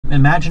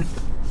imagine.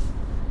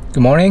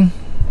 Good morning.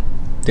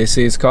 This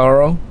is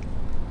Carl.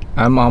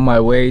 I'm on my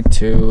way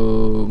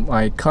to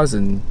my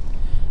cousin,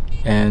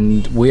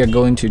 and we are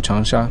going to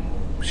Changsha.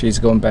 She's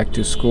going back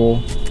to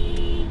school,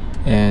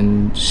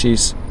 and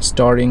she's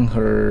starting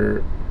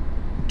her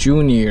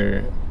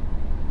junior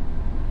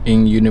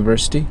in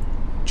university,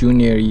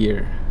 junior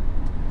year.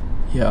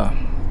 Yeah,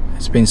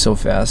 it's been so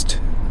fast.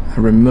 I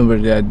remember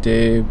that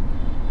day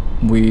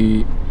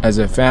we as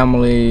a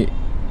family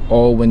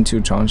all went to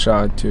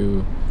Changsha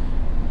to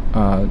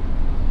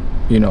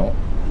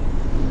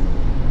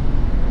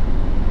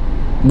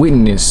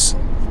witness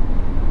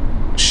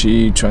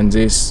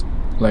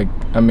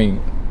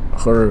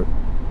her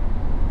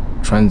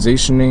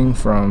transitioning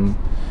from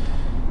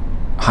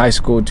high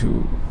school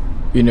to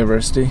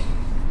university.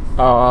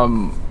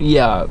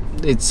 Yeah,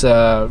 it's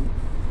a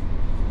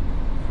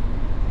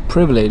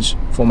privilege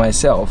for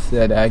myself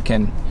that I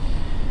can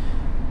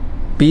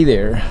be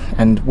there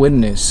and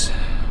witness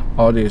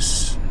all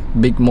these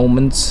big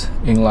moments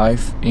in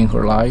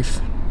her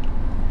life.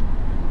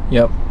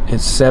 Yep,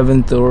 it's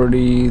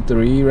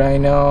 7:33 right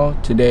now.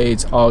 Today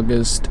it's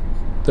August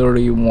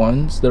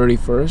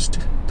 31st,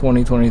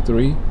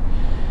 2023.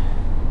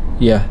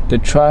 Yeah, the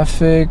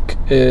traffic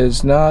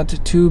is not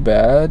too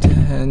bad,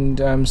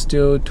 and I'm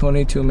still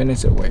 22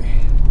 minutes away.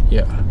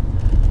 Yeah,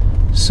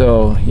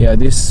 so yeah,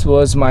 this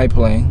was my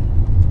plan,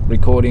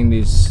 recording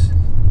this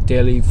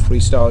daily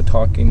freestyle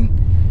talking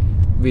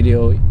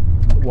video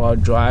while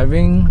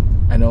driving.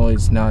 I know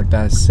it's not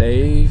that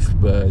safe,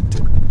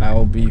 but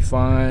I'll be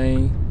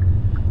fine.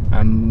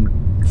 I'm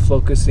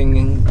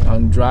focusing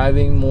on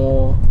driving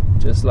more,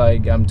 just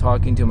like I'm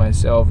talking to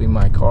myself in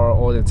my car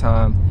all the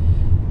time.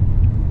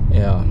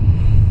 Yeah,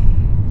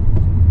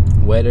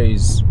 weather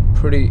is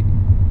pretty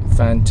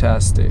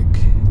fantastic.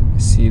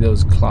 See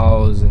those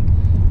clouds.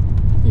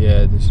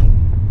 Yeah, it's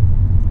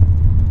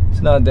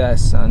not that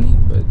sunny,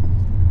 but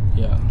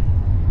yeah,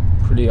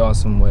 pretty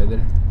awesome weather.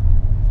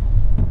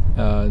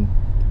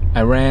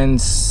 I ran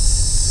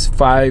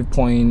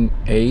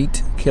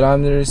 5.8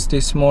 kilometers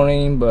this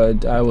morning,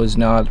 but I was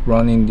not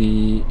running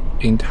the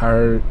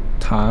entire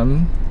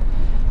time.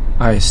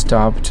 I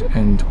stopped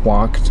and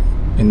walked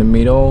in the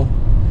middle.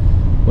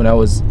 When I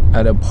was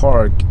at a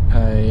park,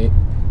 I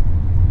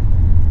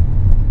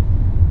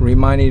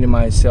reminded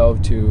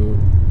myself to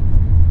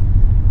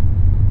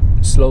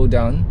slow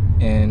down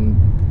and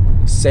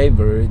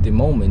savor the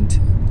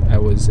moment. I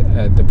was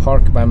at the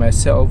park by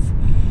myself.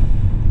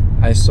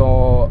 I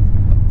saw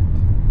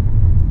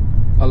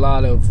a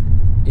lot of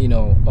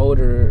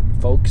older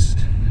folks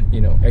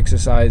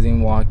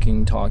exercising,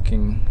 walking,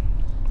 talking.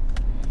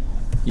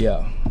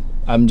 Yeah,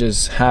 I'm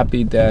just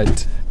happy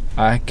that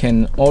I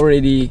can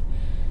already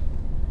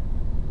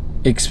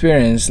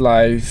experience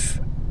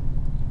life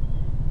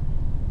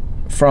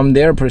from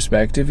their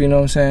perspective, you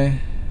know what I'm saying?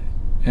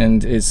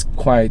 And it's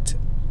quite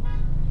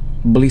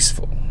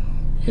blissful,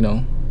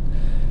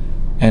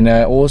 and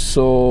I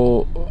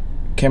also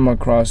came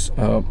across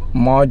a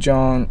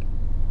mahjong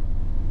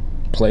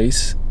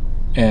place,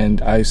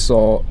 and I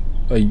saw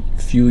a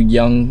few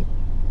young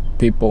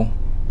people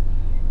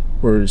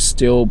were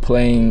still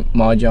playing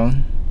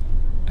mahjong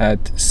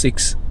at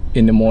 6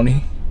 in the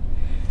morning.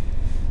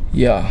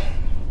 Yeah,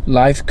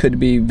 life could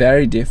be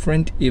very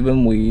different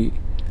even we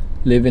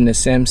live in the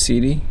same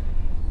city.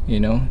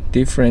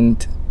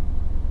 Different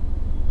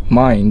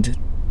mind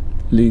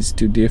leads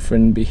to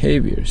different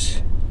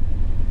behaviors.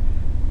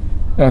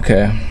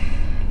 Okay,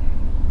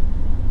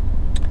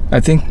 I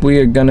think we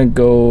are gonna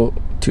go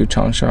to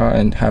Changsha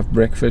and have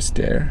breakfast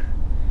there.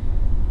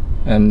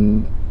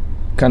 I'm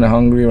kind of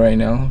hungry right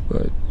now,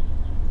 but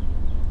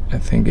I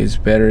think it's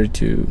better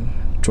to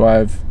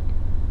drive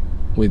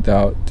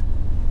without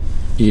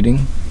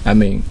eating. I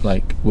mean,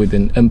 like with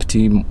an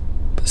empty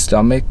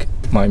stomach,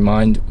 my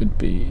mind would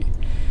be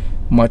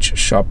much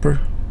sharper.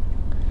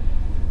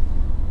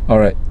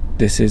 Alright,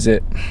 this is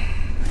it.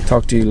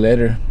 Talk to you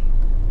later.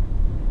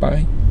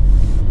 Bye.